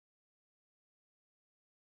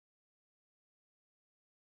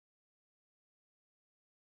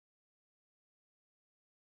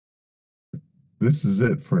this is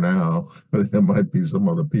it for now. There might be some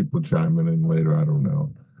other people chiming in later. I don't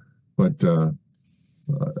know. But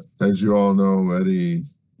as you all know, Eddie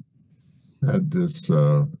had this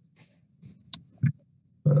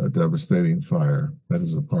devastating fire at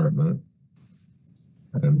his apartment.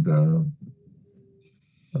 And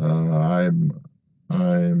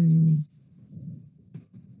I'm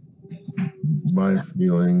my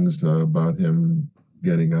feelings about him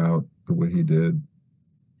getting out the way he did.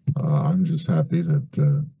 I'm just happy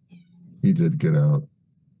that he did get out,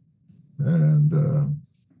 and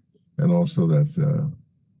also that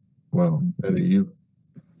well, Eddie,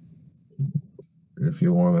 if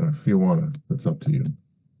you wanna, it's up to you.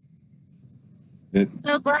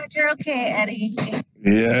 So glad you're okay, Eddie.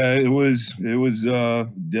 Yeah, it was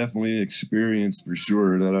definitely an experience for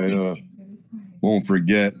sure that I won't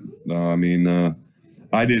forget.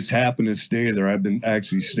 I just happened to stay there. I've been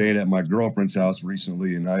actually staying at my girlfriend's house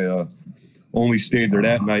recently, and I only stayed there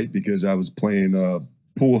that night because I was playing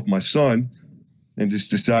pool with my son, and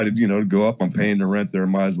just decided, to go up. I'm paying the rent there,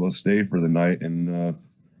 might as well stay for the night. And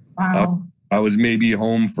Wow. I was maybe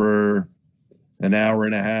home for an hour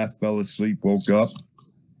and a half, fell asleep, woke up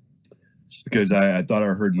because I thought I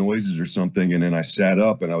heard noises or something, and then I sat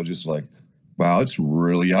up and I was just like, wow, it's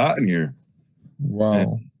really hot in here.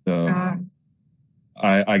 Wow. And,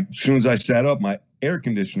 as soon as I sat up, my air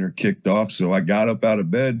conditioner kicked off. So I got up out of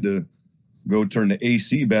bed to go turn the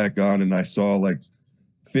AC back on, and I saw like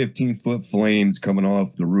 15-foot flames coming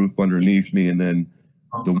off the roof underneath me. And then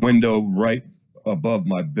the window right above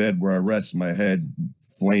my bed where I rest my head,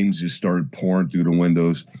 flames just started pouring through the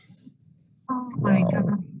windows. Oh my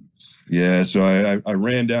God. Yeah, so I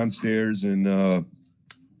ran downstairs and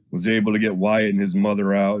was able to get Wyatt and his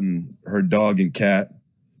mother out and her dog and cat.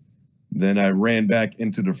 Then I ran back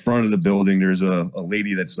into the front of the building. There's a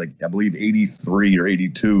lady that's like, I believe 83 or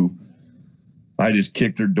 82. I just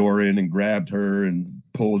kicked her door in and grabbed her and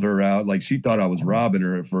pulled her out. Like, she thought I was robbing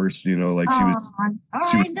her at first, she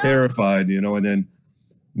was terrified, and then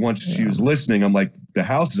once she was listening, I'm like, the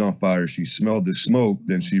house is on fire. She smelled the smoke.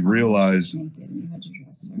 Then she realized,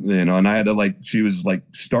 and I had to, she was like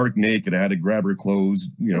stark naked. I had to grab her clothes,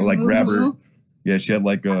 grab her. Yeah, she had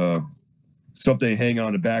like something hanging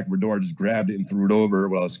on the back of her door. I just grabbed it and threw it over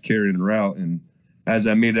while I was carrying her out. And as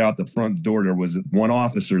I made it out the front door, there was one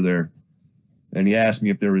officer there. And he asked me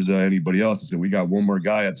if there was anybody else. I said, we got one more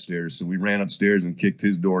guy upstairs. So we ran upstairs and kicked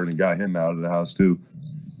his door and got him out of the house too.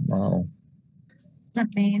 Wow. It's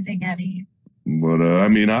amazing, Eddie. But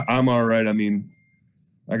I'm all right.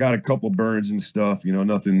 I got a couple burns and stuff,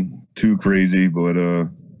 nothing too crazy, but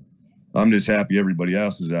I'm just happy everybody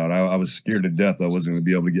else is out. I was scared to death I wasn't going to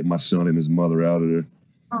be able to get my son and his mother out of there.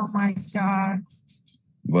 Oh my God.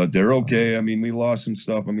 But they're okay. We lost some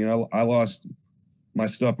stuff. I lost my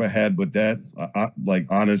stuff I had, but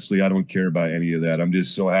honestly, I don't care about any of that. I'm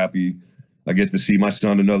just so happy I get to see my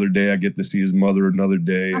son another day. I get to see his mother another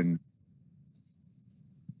day. And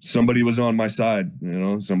somebody was on my side,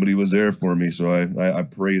 somebody was there for me. So I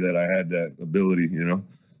pray that I had that ability,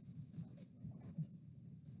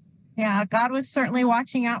 Yeah, God was certainly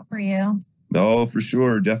watching out for you. No, for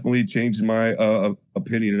sure. Definitely changed my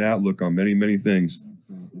opinion and outlook on many, many things.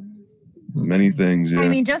 Many things,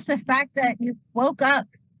 yeah. Just the fact that you woke up,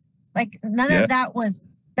 none of that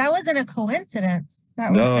wasn't a coincidence.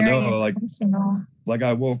 That was very intentional. Like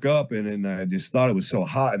I woke up and I just thought it was so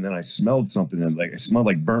hot, and then I smelled something, and it smelled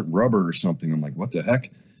like burnt rubber or something. I'm like, what the heck?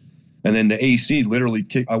 And then the AC literally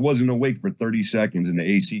kicked. I wasn't awake for 30 seconds and the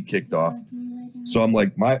AC kicked off. So I'm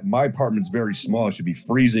like, my apartment's very small. It should be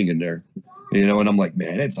freezing in there, and I'm like,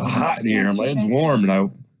 man, it's hot in here. I'm like, it's warm. And I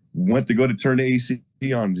went to go to turn the AC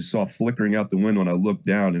on and just saw flickering out the window, and I looked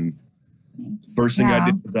down, and first thing I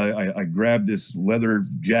did was I grabbed this leather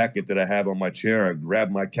jacket that I have on my chair. I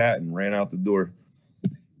grabbed my cat and ran out the door.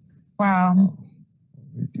 Wow.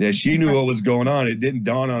 Yeah, she knew what was going on. It didn't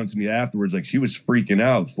dawn on me afterwards. Like, she was freaking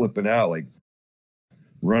out, flipping out, like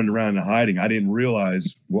running around and hiding. I didn't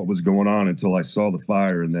realize what was going on until I saw the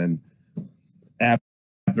fire. And then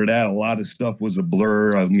after that, a lot of stuff was a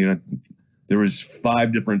blur. There was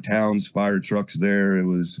 5 different towns, fire trucks there. It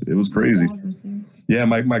was crazy. Yeah,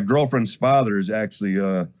 my girlfriend's father is actually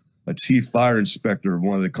a chief fire inspector of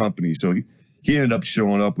one of the companies. So he ended up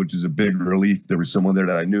showing up, which is a big relief. There was someone there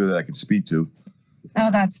that I knew that I could speak to.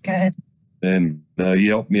 Oh, that's good. And he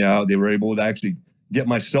helped me out. They were able to actually get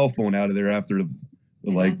my cell phone out of there after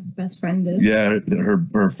Dad's best friend did. Yeah,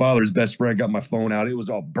 her father's best friend got my phone out. It was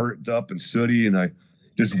all burnt up and sooty, and I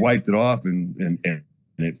just wiped it off, and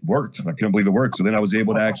it worked. I couldn't believe it worked. So then I was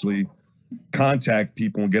able to actually contact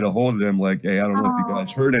people and get a hold of them. Like, hey, I don't know if you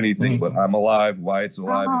guys heard anything, but I'm alive. Wyatt's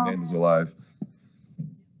alive, and Amanda's alive.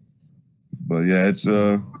 But yeah,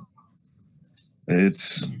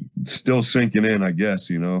 it's still sinking in, I guess,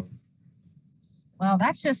 you know. Well,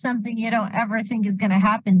 that's just something you don't ever think is going to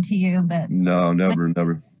happen to you, but no,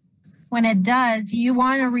 never. When it does, you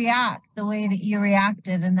want to react the way that you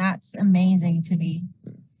reacted, and that's amazing to me.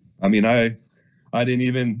 I mean, I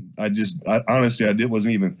honestly,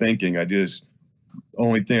 wasn't even thinking.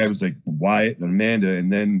 Only thing I was like Wyatt and Amanda,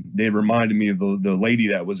 and then they reminded me of the lady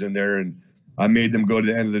that was in there, and I made them go to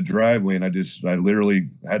the end of the driveway, and I literally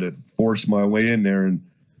had to force my way in there, and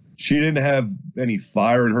she didn't have any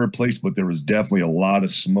fire in her place, but there was definitely a lot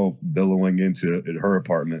of smoke billowing into her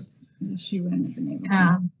apartment. She wouldn't have been able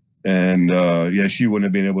to. And she wouldn't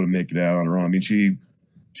have been able to make it out on her own. I mean, she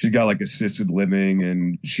got like assisted living,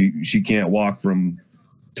 and she can't walk from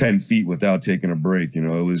 10 feet without taking a break. You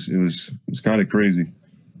know, it was kind of crazy.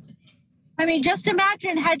 I mean, just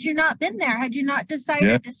imagine had you not been there, had you not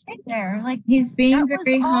decided to stay there. Like, he's being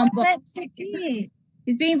very humble.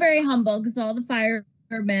 He's being very humble because all the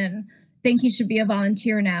firemen think he should be a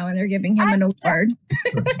volunteer now, and they're giving him an award.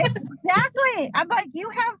 Exactly. I'm like, you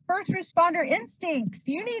have first responder instincts.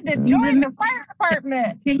 You need to join the fire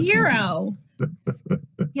department. The hero.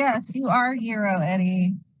 Yes, you are a hero,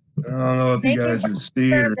 Eddie. I don't know if you guys can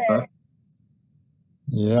see it or not.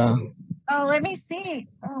 Yeah. Oh, let me see.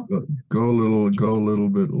 Oh. Go a little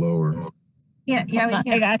bit lower. Yeah, we can.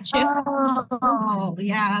 I got you. Oh,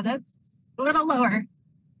 yeah, that's a little lower.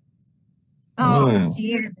 Oh,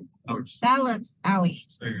 dear. That looks owie.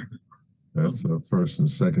 That's a first and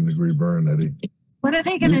second degree burn, Eddie. What are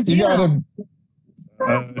they going to do?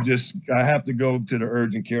 I have to go to the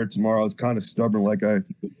urgent care tomorrow. I was kind of stubborn. Like I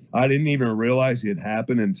didn't even realize it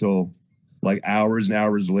happened until like hours and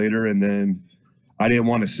hours later. And then I didn't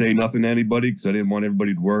want to say nothing to anybody because I didn't want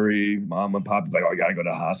everybody to worry. Mom and Pop's like, oh, I got to go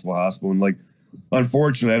to the hospital. And like,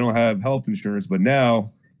 unfortunately, I don't have health insurance, but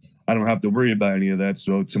now I don't have to worry about any of that.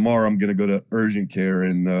 So tomorrow I'm going to go to urgent care,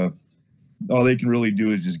 and all they can really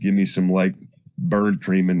do is just give me some like burn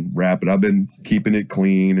cream and wrap it. I've been keeping it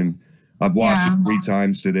clean, and I've washed it 3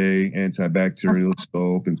 times today, antibacterial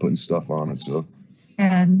soap, and putting stuff on it. So,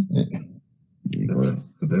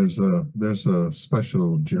 there's a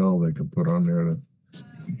special gel they could put on there to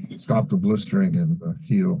stop the blistering and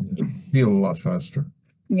heal a lot faster.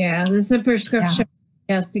 Yeah, this is a prescription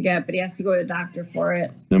he has to get, but he has to go to the doctor for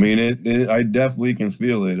it. I mean, I definitely can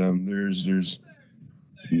feel it. There's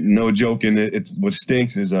no joke in it. It's what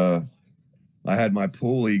stinks is I had my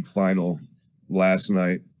pool league final last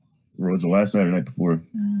night. Or was it last night or the night before?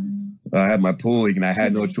 I had my pool league, and I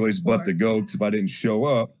had no choice but to go, because if I didn't show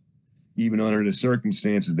up, even under the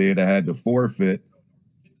circumstances, they'd have had to forfeit,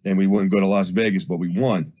 and we wouldn't go to Las Vegas, but we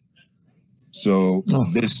won. So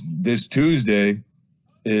this Tuesday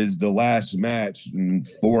is the last match, and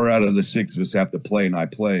 4 out of the 6 of us have to play, and I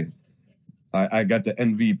play. I got the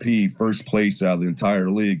MVP, first place out of the entire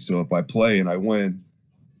league. So if I play and I win,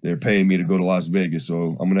 they're paying me to go to Las Vegas.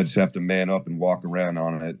 So I'm going to just have to man up and walk around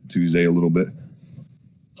on it Tuesday a little bit.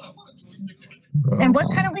 And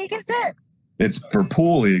what kind of league is it? It's for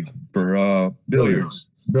pool league, for billiards.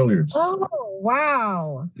 Billiards. Oh,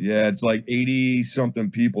 wow. Yeah, it's like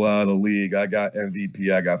 80-something people out of the league. I got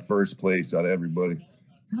MVP. I got first place out of everybody.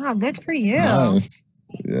 Oh, good for you. Nice.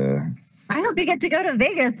 Yeah. I hope you get to go to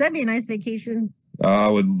Vegas. That'd be a nice vacation. I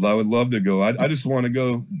would love to go. I just want to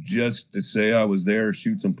go just to say I was there,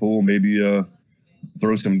 shoot some pool, maybe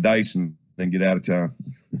throw some dice and then get out of town.